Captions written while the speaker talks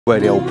Where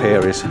the old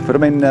pier is, but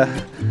I'm in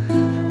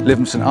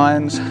Lytham St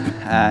Irons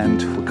and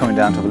we're coming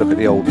down to have a look at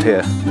the old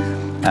pier,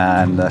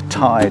 and the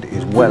tide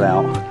is well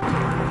out.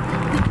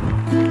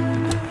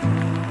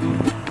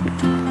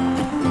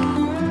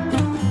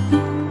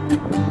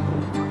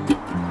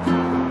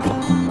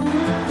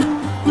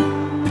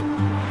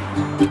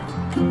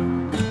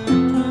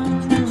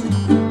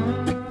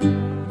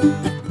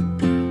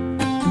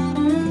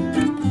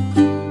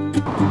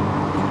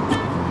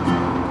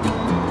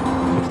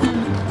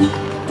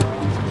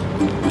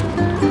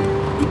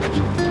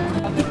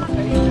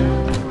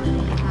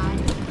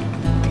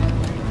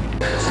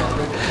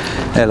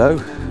 Hello,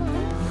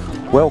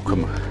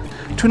 welcome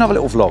to another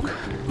little vlog.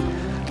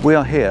 We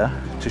are here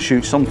to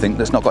shoot something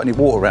that's not got any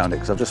water around it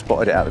because I've just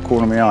spotted it out of the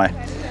corner of my eye.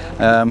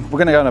 We're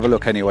going to go and have a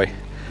look anyway.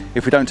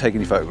 If we don't take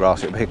any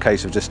photographs, it'll be a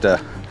case of just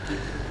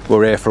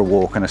we're here for a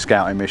walk and a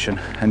scouting mission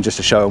and just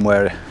to show them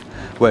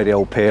where the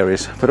old pier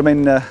is. But I'm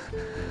in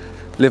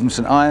Lytham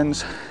St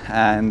Irons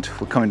and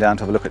we're coming down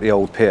to have a look at the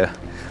old pier,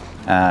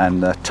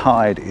 and the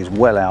tide is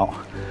well out.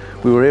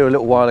 We were here a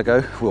little while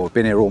ago. Well, we've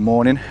been here all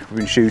morning. We've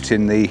been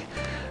shooting the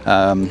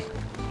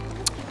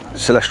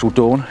Celestial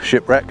Dawn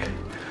shipwreck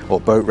or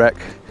boat wreck,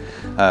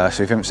 so if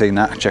you haven't seen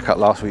that, check out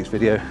last week's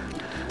video,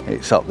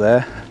 it's up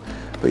there.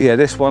 But yeah,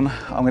 this one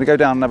I'm going to go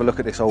down and have a look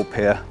at this old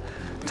pier,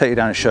 take you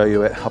down and show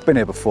you it. I've been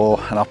here before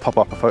and I'll pop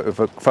up a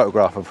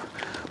photograph of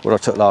what I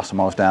took last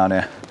time I was down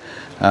here.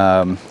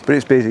 But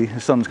it's busy,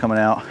 the sun's coming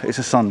out, it's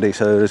a Sunday,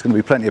 so there's going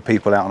to be plenty of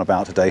people out and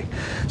about today,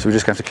 so we're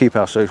just going to have to keep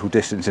our social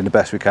distancing the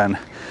best we can,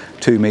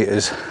 2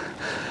 meters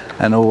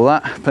and all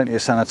that, plenty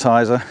of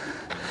sanitizer.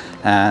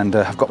 And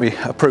I've got my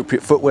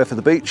appropriate footwear for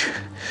the beach.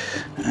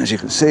 As you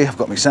can see, I've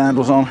got my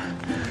sandals on.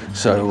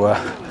 So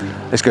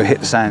let's go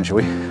hit the sand, shall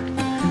we?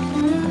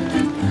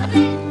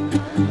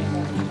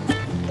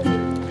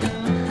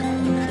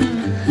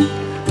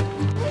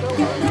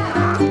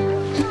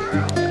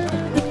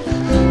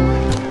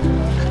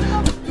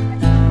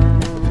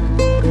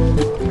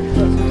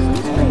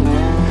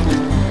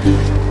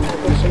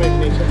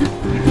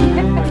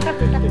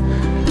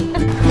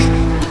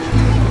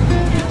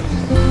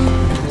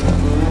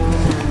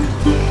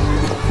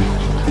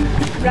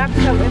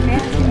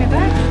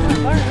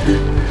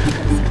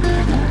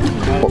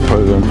 What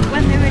program?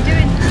 When they were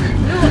doing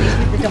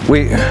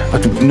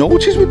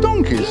naughties with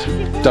donkeys. Naughties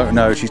with donkeys? Don't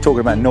know, she's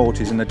talking about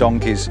naughties and the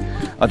donkeys.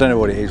 I don't know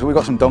what it is. We've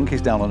got some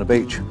donkeys down on the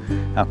beach.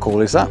 How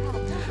cool is that?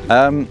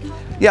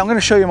 Yeah, I'm going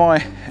to show you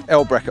my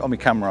L bracket on my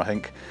camera, I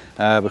think,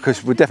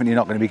 because we're definitely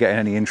not going to be getting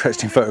any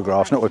interesting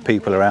photographs, not with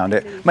people around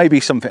it. Maybe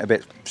something a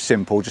bit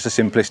simple, just a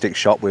simplistic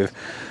shot with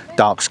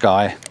dark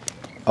sky,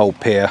 old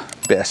pier,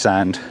 bit of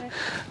sand.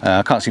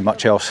 I can't see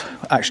much else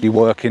actually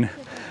working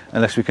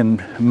unless we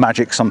can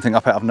magic something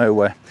up out of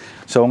nowhere.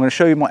 So I'm going to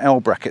show you my L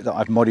bracket that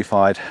I've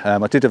modified.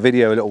 I did a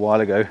video a little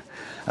while ago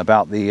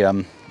about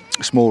the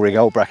Smallrig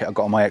L bracket I've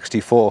got on my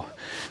X-T4,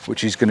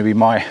 which is going to be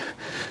my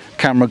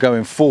camera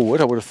going forward.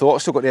 I would have thought.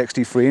 I've still got the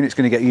X-T3 and it's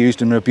going to get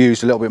used and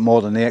abused a little bit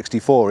more than the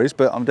X-T4 is,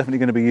 but I'm definitely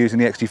going to be using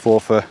the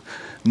X-T4 for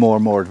more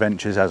and more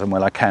adventures as and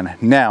when I can,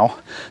 now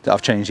that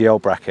I've changed the L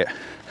bracket.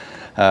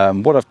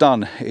 What I've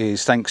done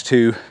is, thanks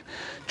to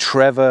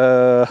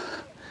Trevor,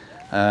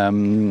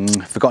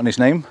 forgotten his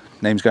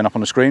name's going up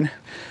on the screen.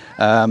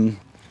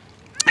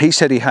 He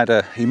said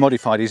he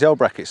modified his L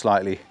bracket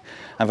slightly.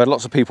 I've had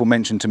lots of people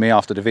mention to me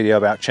after the video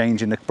about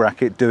changing the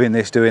bracket, doing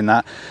this, doing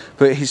that.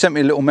 But he sent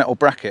me a little metal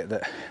bracket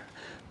that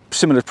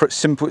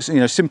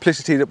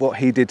simplicity that what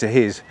he did to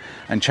his,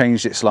 and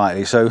changed it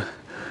slightly. So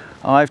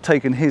I've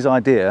taken his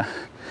idea,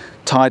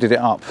 tidied it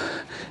up,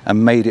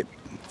 and made it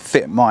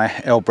fit my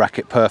L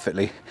bracket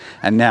perfectly,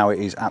 and now it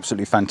is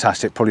absolutely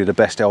fantastic, probably the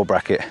best L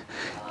bracket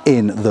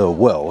in the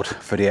world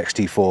for the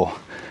X-T4.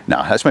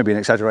 Now that's maybe an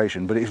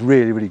exaggeration, but it's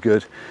really, really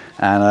good,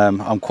 and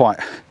I'm quite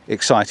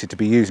excited to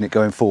be using it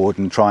going forward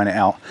and trying it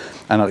out,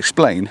 and I'll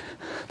explain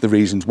the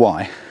reasons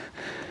why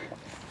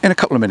in a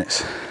couple of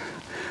minutes.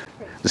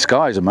 The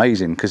sky is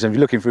amazing, because if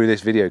you're looking through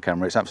this video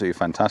camera, it's absolutely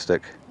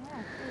fantastic.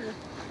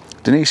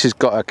 Denise has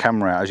got her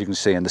camera out, as you can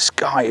see, and the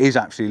sky is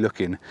actually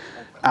looking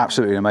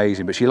absolutely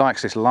amazing, but she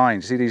likes this line.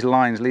 See these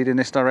lines leading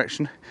this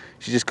direction?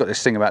 She's just got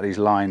this thing about these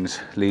lines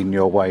leading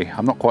your way.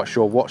 I'm not quite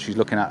sure what she's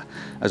looking at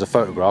as a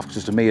photograph,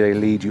 because to me they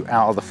lead you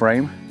out of the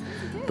frame,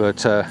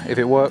 but if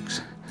it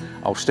works,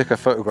 I'll stick her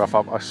photograph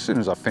up as soon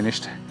as I've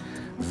finished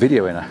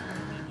videoing her.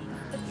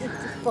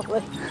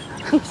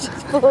 It's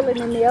just falling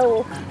in the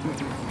hole.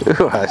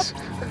 Who has?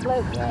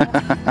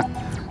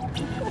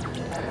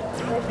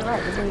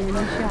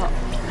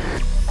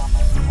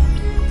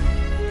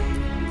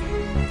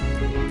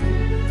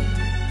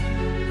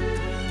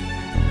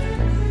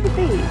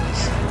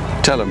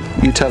 Tell them,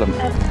 you tell them.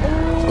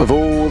 Of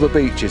all the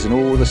beaches and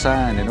all the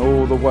sand in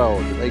all the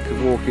world that they could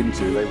walk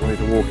into, they wanted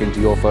to walk into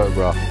your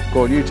photograph.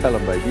 Go on, you tell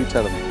them, babe, you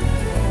tell them.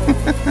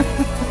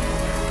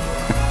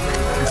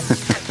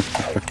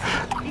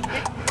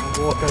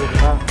 Walk over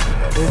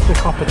that. There's the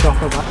copper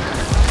top of that.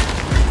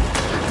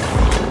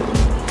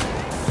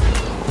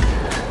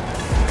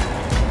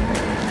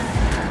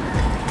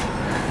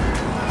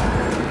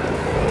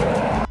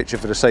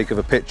 picture for the sake of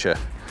a picture,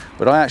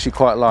 but I actually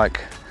quite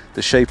like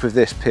the shape of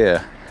this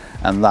pier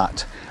and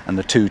that, and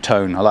the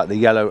two-tone. I like the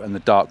yellow and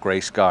the dark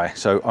grey sky.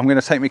 So I'm going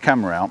to take my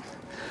camera out.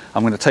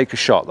 I'm going to take a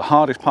shot. The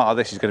hardest part of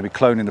this is going to be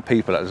cloning the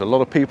people. There's a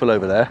lot of people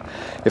over there.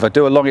 If I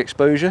do a long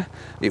exposure,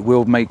 it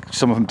will make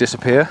some of them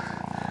disappear,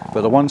 but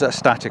the ones that are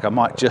static, I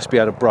might just be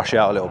able to brush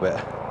out a little bit.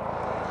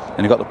 And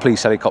you've got the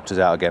police helicopters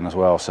out again as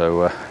well.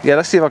 So yeah,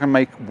 let's see if I can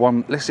make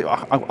one. Let's see.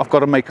 I've got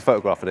to make a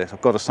photograph of this.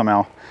 I've got to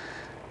somehow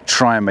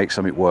try and make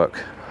something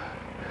work.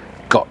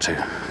 Got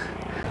to.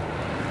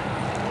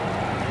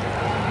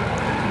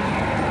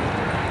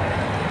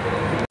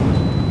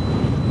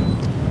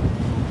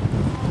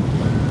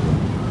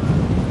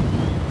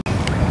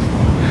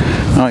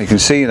 Oh, you can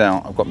see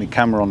now I've got my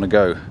camera on the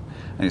go,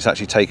 and it's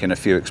actually taking a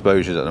few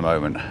exposures at the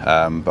moment,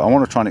 but I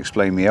want to try and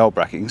explain my L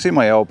bracket. You can see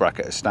my L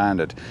bracket as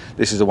standard.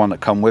 This is the one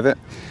that come with it.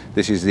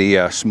 This is the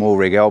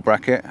Smallrig L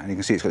bracket, and you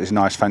can see it's got this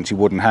nice fancy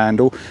wooden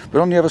handle, but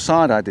on the other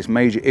side I had this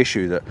major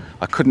issue that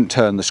I couldn't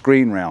turn the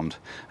screen round,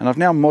 and I've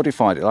now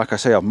modified it. Like I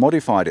say, I've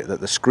modified it that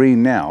the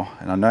screen now,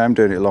 and I know I'm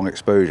doing it long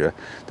exposure,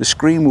 the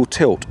screen will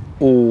tilt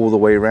all the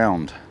way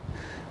around,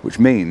 which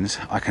means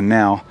I can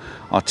now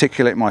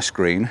articulate my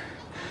screen,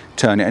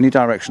 turn it any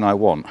direction I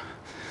want,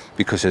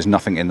 because there's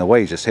nothing in the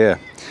way just here.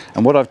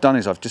 And what I've done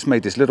is I've just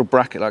made this little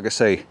bracket. Like I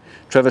say,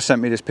 Trevor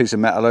sent me this piece of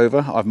metal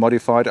over, I've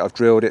modified it, I've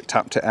drilled it,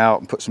 tapped it out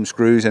and put some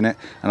screws in it,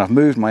 and I've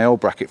moved my L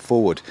bracket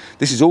forward.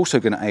 This is also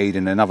going to aid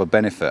in another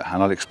benefit,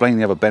 and I'll explain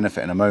the other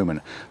benefit in a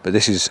moment, but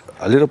this is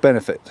a little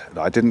benefit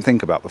that I didn't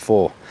think about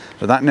before.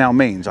 So that now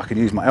means I can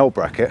use my L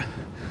bracket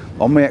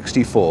on my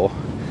X-T4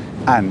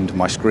 and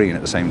my screen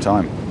at the same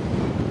time.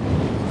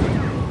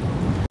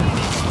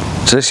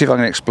 So let's see if I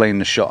can explain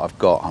the shot I've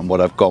got and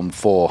what I've gone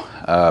for.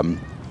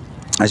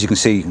 As you can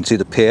see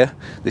the pier.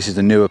 This is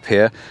the newer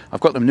pier. I've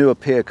got the newer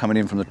pier coming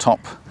in from the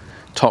top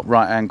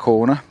right hand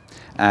corner,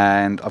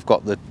 and I've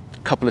got the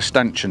couple of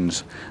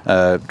stanchions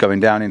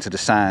going down into the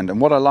sand. And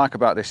what I like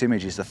about this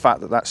image is the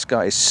fact that that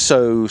sky is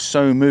so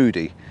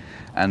moody,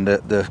 and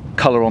the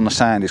colour on the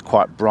sand is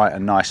quite bright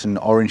and nice and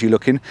orangey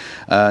looking.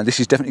 This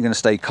is definitely going to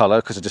stay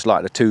colour because I just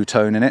like the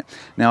two-tone in it.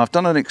 Now I've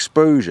done an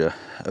exposure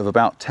of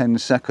about 10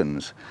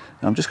 seconds.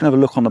 And I'm just going to have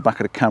a look on the back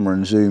of the camera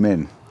and zoom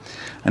in.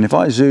 And if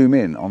I zoom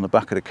in on the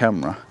back of the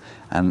camera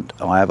and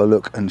I have a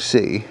look and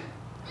see,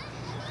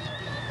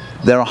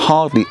 there are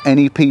hardly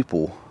any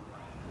people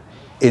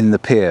in the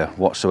pier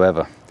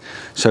whatsoever.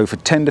 So for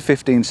 10 to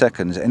 15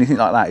 seconds, anything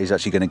like that is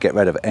actually going to get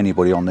rid of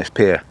anybody on this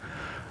pier.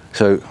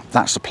 So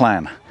that's the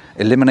plan.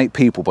 Eliminate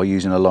people by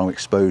using a long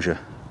exposure.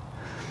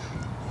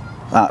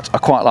 I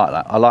quite like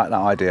that. I like that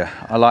idea.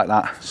 I like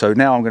that. So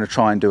now I'm going to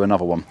try and do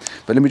another one.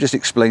 But let me just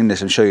explain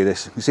this and show you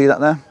this. You see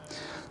that there?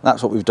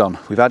 That's what we've done.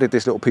 We've added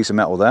this little piece of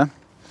metal there.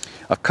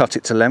 I've cut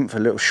it to length,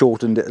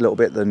 shortened it a little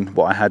bit than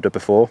what I had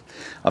before.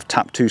 I've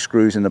tapped 2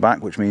 screws in the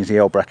back, which means the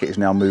L bracket is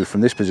now moved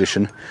from this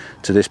position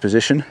to this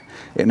position.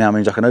 It now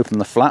means I can open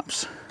the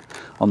flaps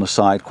on the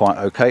side quite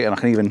okay, and I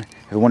can even,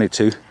 if I wanted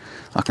to,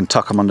 I can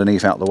tuck them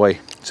underneath out the way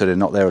so they're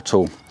not there at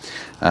all.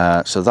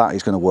 So that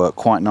is going to work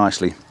quite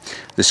nicely.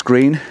 The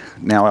screen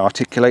now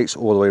articulates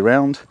all the way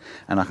around,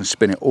 and I can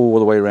spin it all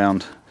the way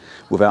around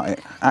without it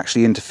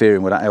actually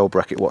interfering with that L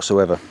bracket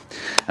whatsoever.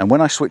 And when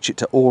I switch it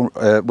to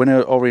when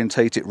I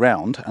orientate it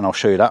round, and I'll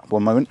show you that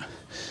one moment.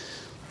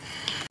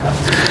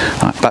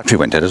 Right, battery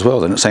went dead as well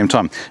then at the same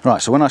time. Right,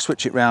 so when I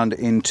switch it round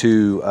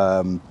into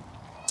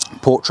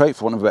portrait,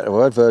 for want of a better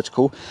word,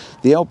 vertical,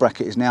 the L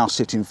bracket is now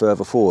sitting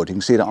further forward. You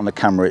can see that on the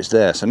camera, it's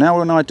there. So now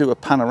when I do a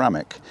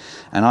panoramic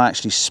and I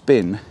actually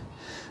spin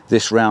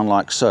this round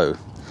like so,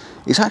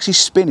 it's actually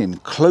spinning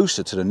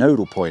closer to the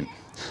nodal point.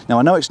 Now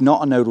I know it's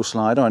not a nodal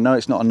slider, I know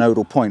it's not a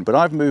nodal point, but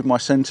I've moved my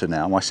center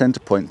now, my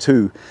center point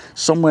to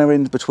somewhere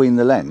in between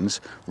the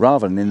lens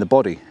rather than in the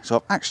body. So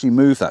I've actually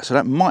moved that, so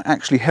that might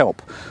actually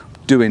help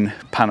doing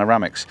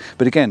panoramics.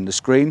 But again, the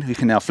screen, you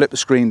can now flip the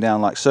screen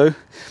down like so.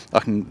 I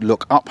can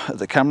look up at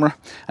the camera,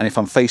 and if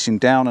I'm facing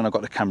down and I've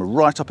got the camera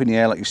right up in the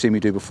air like you've seen me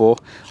do before,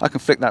 I can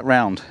flick that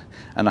round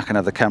and I can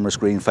have the camera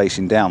screen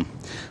facing down.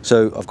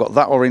 So I've got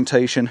that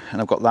orientation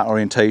and I've got that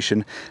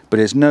orientation, but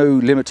there's no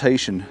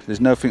limitation, there's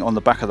nothing on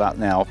the back of that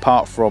now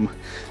apart from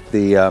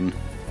the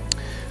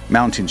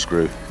mounting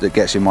screw that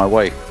gets in my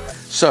way.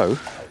 So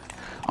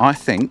I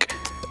think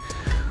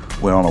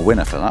we're on a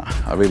winner for that,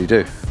 I really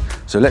do.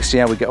 So let's see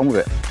how we get on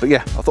with it. But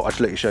yeah, I thought I'd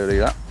just let you show you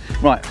that.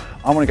 Right,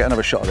 I want to get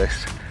another shot of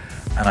this,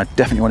 and I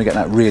definitely want to get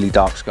that really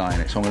dark sky in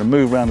it. So I'm going to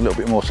move around a little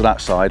bit more to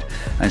that side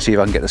and see if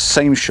I can get the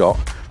same shot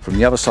from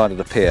the other side of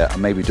the pier,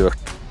 and maybe do a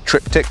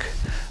triptych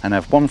and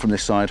have one from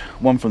this side,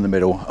 one from the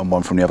middle and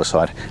one from the other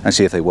side, and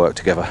see if they work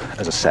together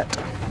as a set.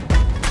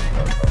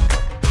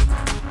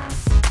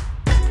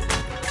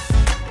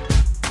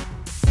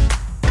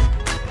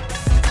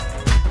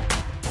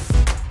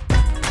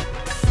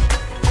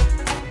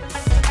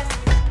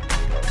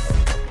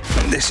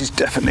 This is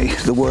definitely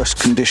the worst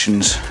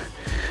conditions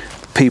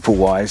people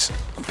wise,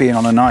 being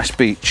on a nice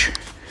beach,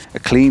 a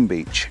clean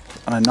beach,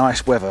 and a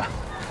nice weather,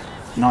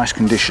 nice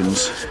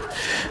conditions,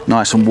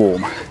 nice and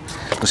warm,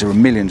 because there are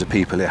millions of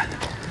people here.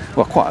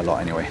 Well, quite a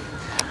lot anyway.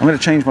 I'm going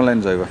to change my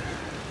lens over.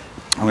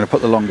 I'm going to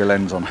put the longer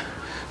lens on.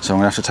 So I'm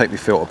going to have to take the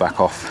filter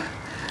back off,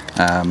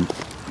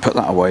 put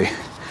that away.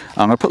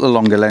 I'm going to put the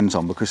longer lens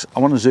on because I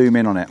want to zoom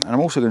in on it, and I'm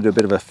also going to do a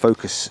bit of a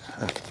focus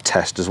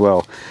test as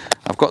well.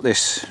 I've got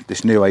this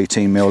new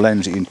 18mm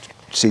lens that you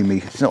can see me,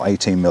 it's not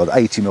 18mm, the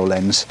 80mm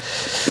lens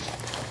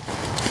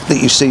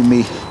that you've seen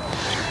me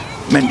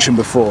mention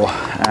before,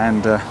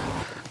 and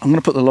I'm going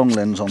to put the long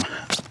lens on.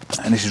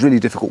 And this is really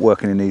difficult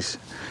working in these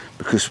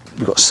because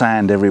we've got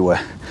sand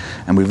everywhere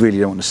and we really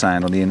don't want the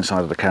sand on the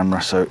inside of the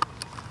camera. So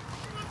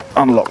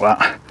unlock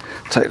that,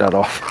 take that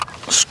off,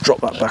 just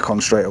drop that back on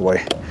straight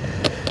away.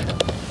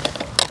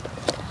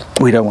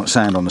 We don't want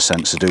sand on the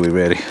sensor, do we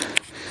really?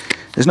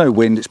 There's no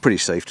wind, it's pretty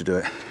safe to do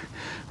it.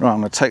 Right, I'm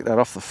going to take that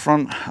off the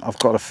front. I've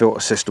got a filter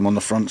system on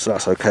the front, so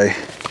that's okay.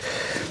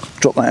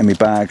 Drop that in my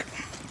bag,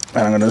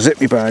 and I'm going to zip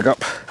my bag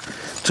up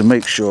to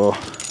make sure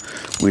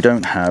we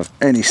don't have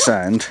any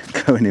sand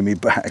going in my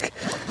bag.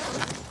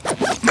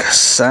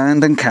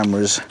 Sand and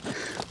cameras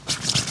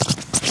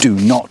do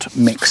not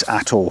mix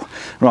at all.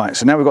 Right,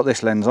 so now we've got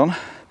this lens on. I'm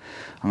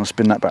going to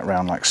spin that back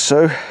round like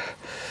so.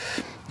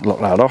 Lock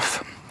that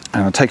off.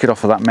 And I'll take it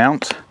off of that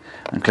mount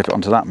and clip it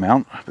onto that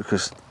mount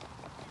because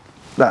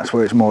that's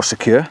where it's more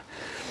secure.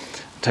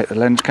 Take the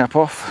lens cap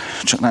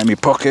off, chuck that in my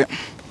pocket,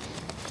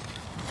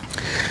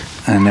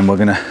 and then we're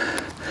going to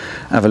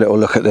have a little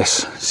look at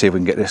this, see if we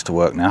can get this to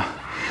work now.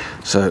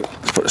 So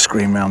let's put the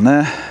screen round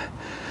there.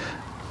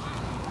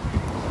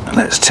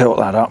 Let's tilt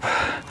that up.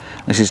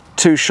 This is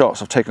two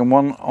shots. I've taken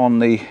one on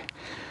the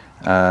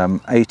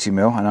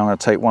 80mm, and I'm going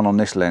to take one on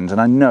this lens. And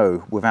I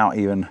know without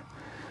even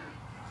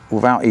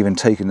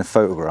taking the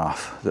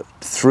photograph that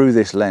through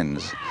this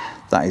lens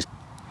that is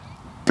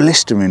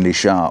blisteringly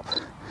sharp.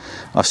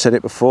 I've said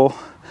it before,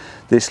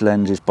 this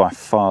lens is by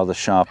far the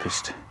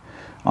sharpest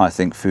I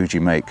think Fuji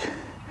make.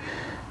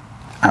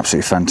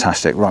 Absolutely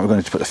fantastic. Right, we're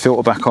going to put the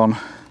filter back on.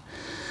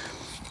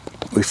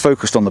 We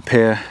focused on the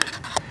pier,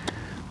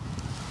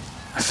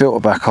 filter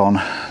back on,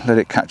 let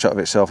it catch up of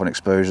itself on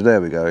exposure.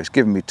 There we go, it's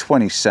given me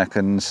 20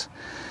 seconds.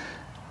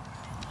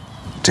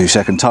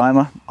 2-second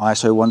timer,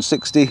 ISO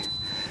 160.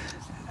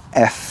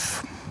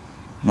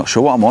 Not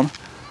sure what I'm on.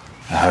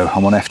 Oh,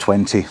 I'm on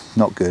F20,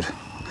 not good.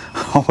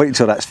 I'll wait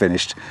until that's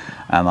finished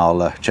and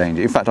I'll change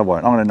it. In fact, I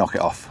won't, I'm going to knock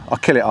it off. I'll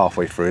kill it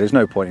halfway through, there's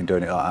no point in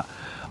doing it like that.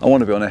 I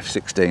want to be on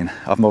F16.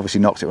 I've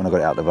obviously knocked it when I got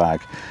it out of the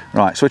bag.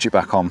 Right, switch it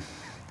back on.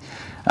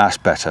 That's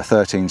better,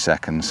 13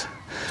 seconds.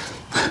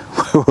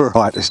 We're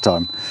right this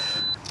time.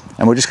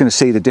 And we're just going to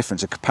see the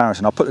difference, a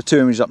comparison. I'll put the two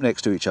images up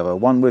next to each other,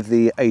 one with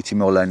the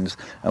 80mm lens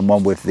and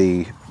one with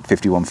the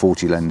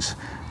 5140 lens,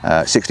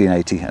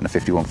 1680 and a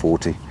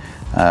 5140.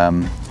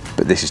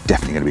 But this is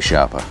definitely going to be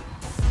sharper.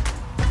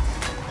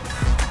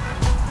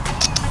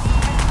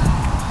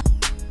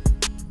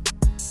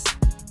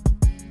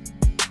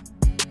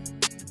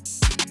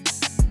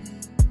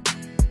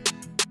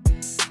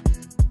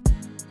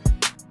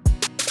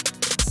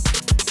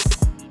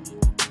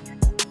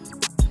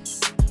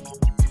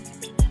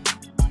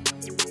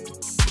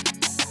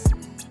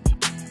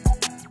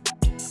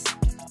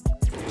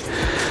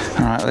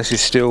 Alright, this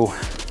is still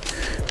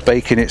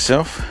baking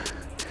itself.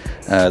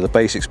 The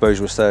base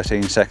exposure was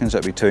 13 seconds,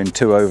 that'd be between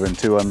 2 over and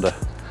 2 under.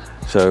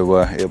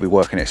 So it'll be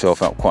working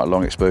itself out quite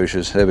long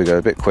exposures. There we go,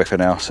 a bit quicker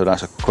now, so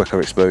that's a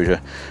quicker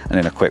exposure and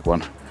then a quick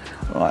one.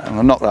 Right, I'm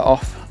gonna knock that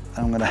off.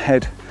 I'm gonna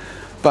head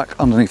back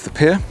underneath the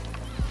pier.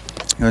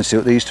 You're gonna see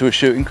what these two are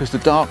shooting because the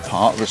dark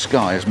part of the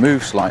sky has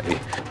moved slightly.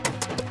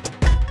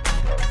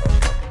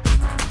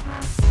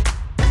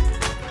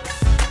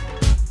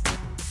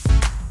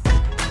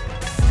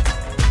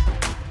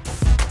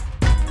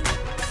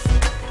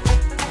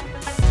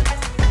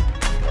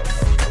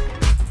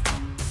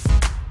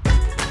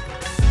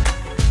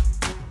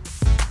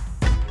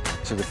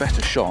 So the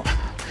better shot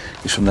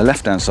is from the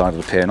left hand side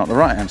of the pier, not the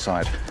right hand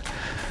side,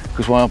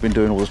 because while I've been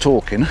doing all the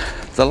talking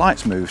the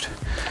lights moved,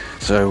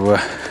 so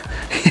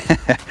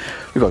yeah,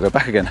 we've got to go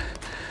back again.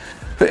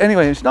 But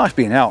anyway, it's nice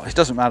being out. It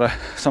doesn't matter,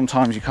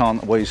 sometimes you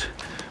can't always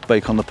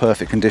bake on the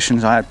perfect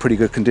conditions. I had pretty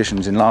good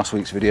conditions in last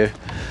week's video,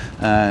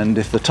 and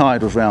if the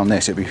tide was round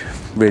this it'd be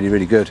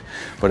really good.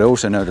 But I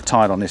also know the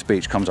tide on this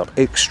beach comes up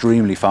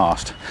extremely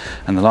fast,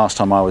 and the last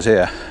time I was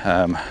here,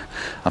 I'm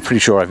pretty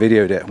sure I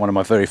videoed it, one of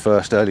my very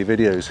first early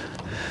videos.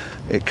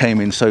 It came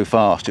in so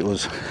fast it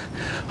was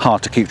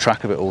hard to keep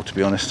track of it all, to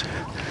be honest.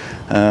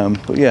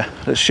 But yeah,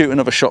 let's shoot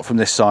another shot from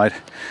this side.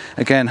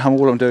 Again,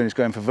 all I'm doing is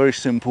going for very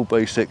simple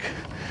basic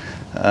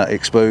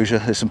exposure.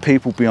 There's some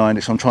people behind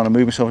it, so I'm trying to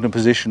move myself in a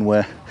position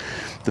where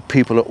the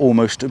people are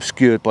almost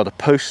obscured by the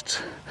posts,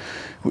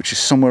 which is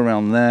somewhere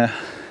around there.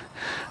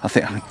 I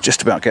think I can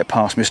just about get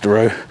past Mr.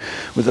 O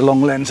with the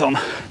long lens on,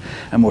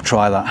 and we'll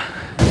try that.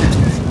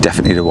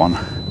 Definitely the one.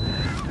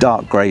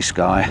 Dark grey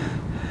sky,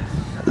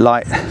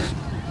 light,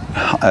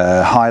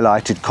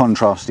 highlighted,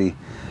 contrasty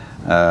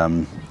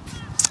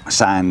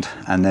sand,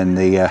 and then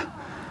the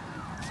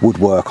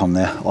woodwork on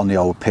the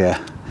old pier.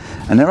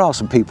 And there are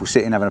some people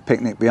sitting having a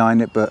picnic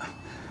behind it, but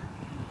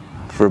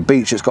for a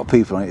beach that's got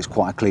people on it, it's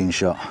quite a clean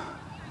shot.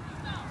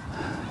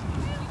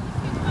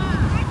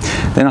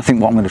 Then I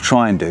think what I'm going to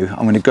try and do,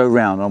 I'm going to go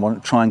round and I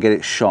want to try and get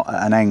it shot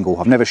at an angle.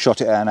 I've never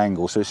shot it at an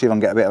angle, so see if I can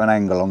get a bit of an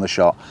angle on the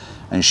shot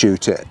and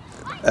shoot it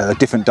at a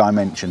different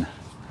dimension.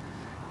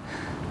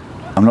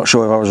 I'm not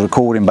sure if I was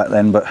recording back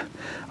then, but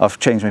I've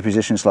changed my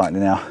position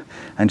slightly now.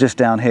 And just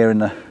down here in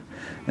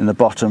the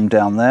bottom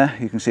down there,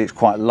 you can see it's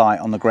quite light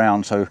on the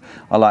ground, so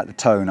I like the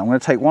tone. I'm going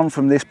to take one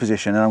from this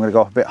position and I'm going to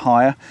go up a bit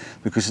higher,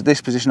 because at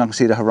this position I can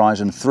see the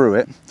horizon through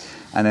it,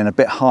 and then a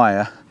bit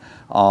higher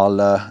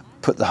I'll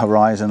put the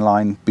horizon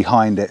line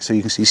behind it so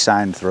you can see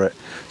sand through it.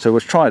 So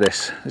let's try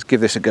this. Let's give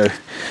this a go.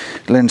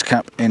 Lens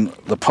cap in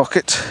the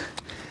pocket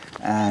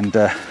and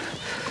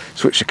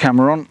switch the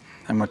camera on,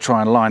 and we'll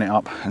try and line it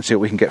up and see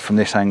what we can get from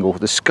this angle.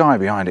 The sky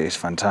behind it is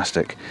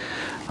fantastic.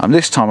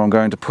 This time I'm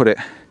going to put it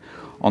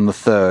on the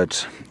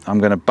thirds. I'm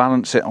going to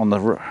balance it on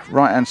the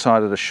right hand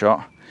side of the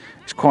shot.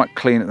 It's quite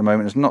clean at the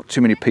moment. There's not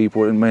too many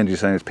people. I'm mainly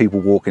saying there's people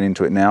walking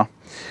into it now.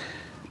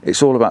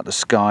 It's all about the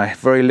sky,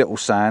 very little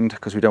sand,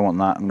 because we don't want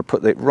that. I'm going to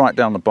put it right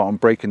down the bottom,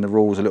 breaking the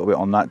rules a little bit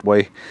on that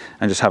way,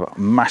 and just have a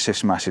massive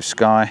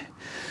sky.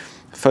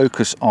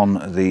 Focus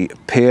on the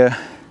pier.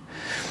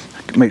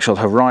 Make sure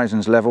the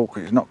horizon's level,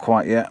 because it's not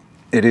quite yet.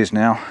 It is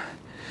now.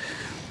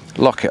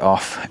 Lock it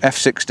off.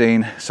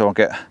 F16, so I'll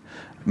get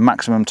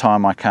maximum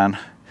time I can.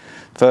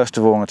 First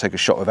of all, I'm going to take a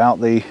shot without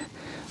the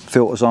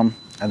filters on,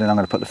 and then I'm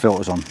going to put the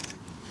filters on.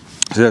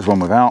 So there's one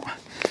without.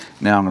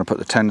 Now I'm going to put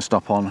the 10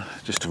 stop on,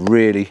 just to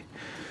really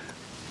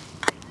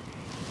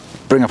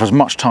bring up as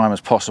much time as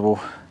possible.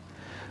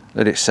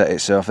 Let it set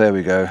itself. There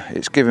we go.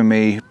 It's giving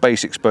me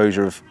base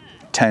exposure of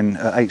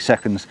 8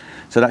 seconds.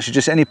 So that should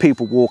just, any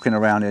people walking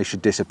around here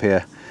should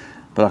disappear.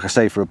 But like I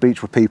say, for a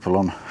beach with people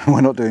on,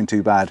 we're not doing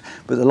too bad.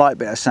 But the light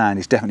bit of sand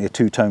is definitely a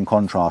two-tone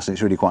contrast.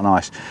 It's really quite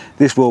nice.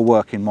 This will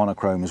work in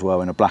monochrome as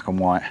well, in a black and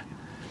white.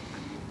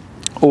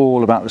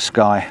 All about the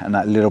sky and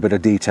that little bit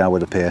of detail with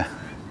the pier.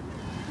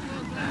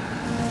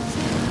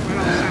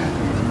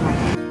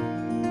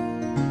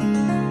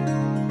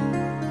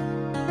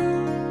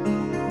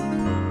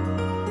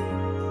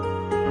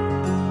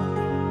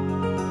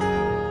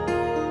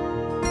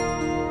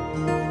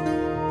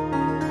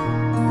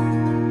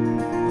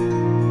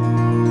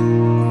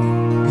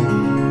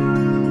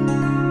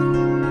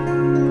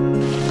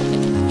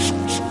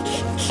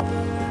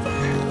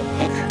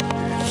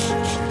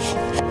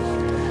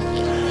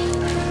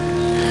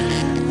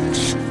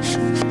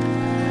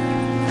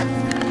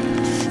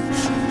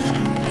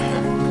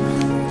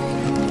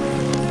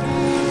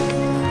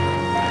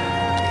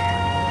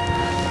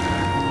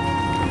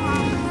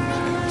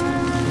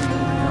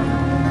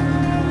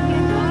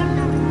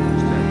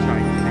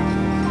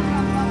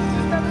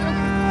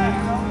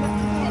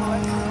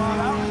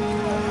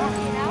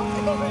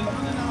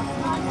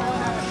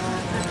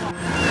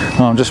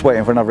 I'm just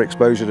waiting for another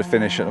exposure to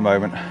finish at the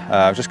moment.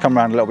 I've just come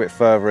around a little bit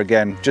further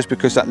again, just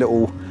because that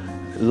little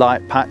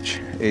light patch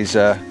is,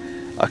 I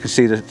can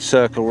see the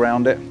circle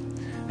around it,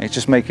 and it's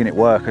just making it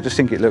work. I just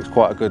think it looks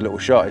quite a good little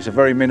shot. It's a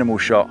very minimal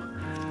shot,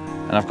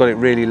 and I've got it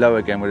really low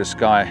again with the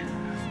sky,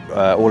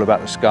 all about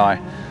the sky.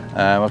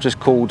 I've just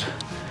called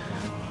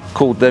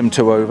them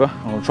two over.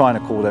 I'm trying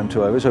to call them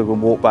two over so we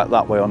can walk back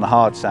that way on the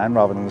hard sand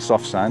rather than the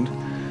soft sand.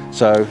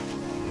 So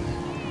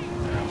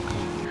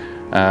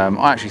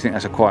I actually think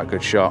that's a quite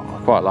good shot.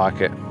 I quite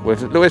like it.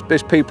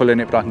 There's people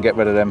in it, but I can get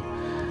rid of them.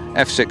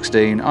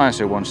 F16,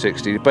 ISO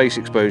 160, the base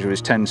exposure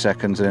is 10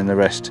 seconds, and then the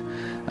rest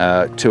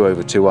 2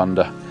 over 2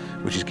 under,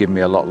 which is giving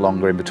me a lot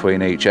longer in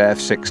between each.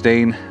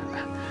 F16,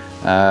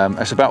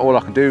 that's about all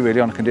I can do really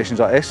on conditions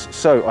like this.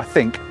 So I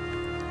think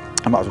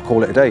I might as well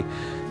call it a day.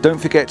 Don't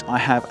forget, I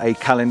have a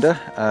calendar.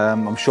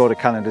 I'm sure the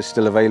calendar is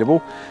still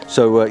available.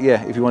 So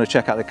yeah, if you want to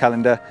check out the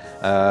calendar,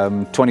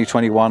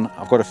 2021,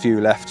 I've got a few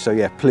left. So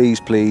yeah, please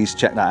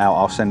check that out.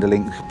 I'll send a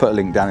link, put a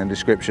link down in the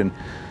description.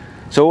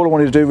 So all I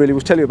wanted to do really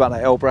was tell you about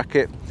that L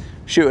bracket,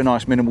 shoot a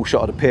nice minimal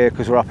shot of the pier,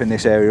 because we're up in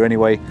this area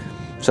anyway.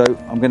 So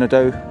I'm going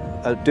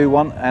to do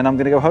one, and I'm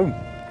going to go home.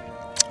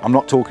 I'm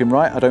not talking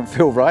right, I don't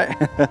feel right,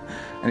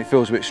 and it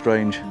feels a bit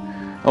strange.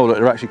 Oh look,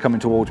 they're actually coming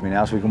towards me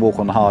now, so we can walk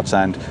on the hard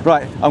sand.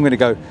 Right, I'm going to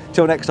go.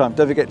 Till next time,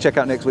 don't forget to check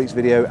out next week's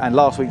video and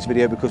last week's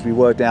video, because we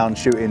were down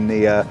shooting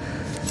the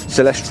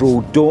Celestial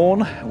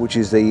Dawn, which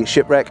is the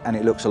shipwreck, and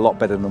it looks a lot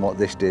better than what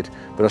this did.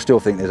 But I still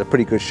think there's a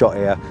pretty good shot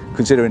here,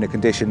 considering the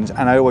conditions,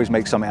 and I always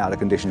make something out of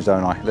the conditions,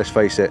 don't I? Let's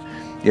face it,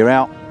 you're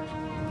out,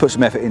 put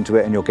some effort into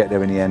it, and you'll get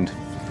there in the end.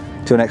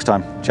 Till next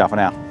time, ciao for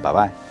now,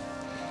 bye-bye.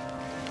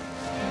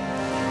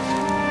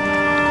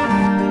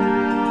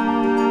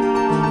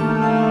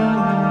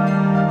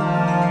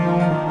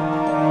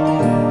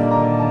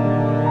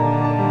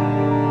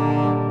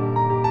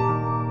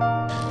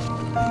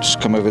 Just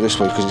come over this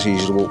way because it's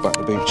easier to walk back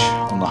the beach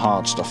on the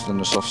hard stuff than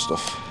the soft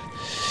stuff.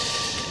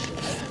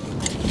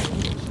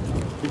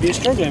 If you're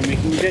struggling, we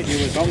can get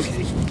you a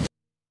donkey.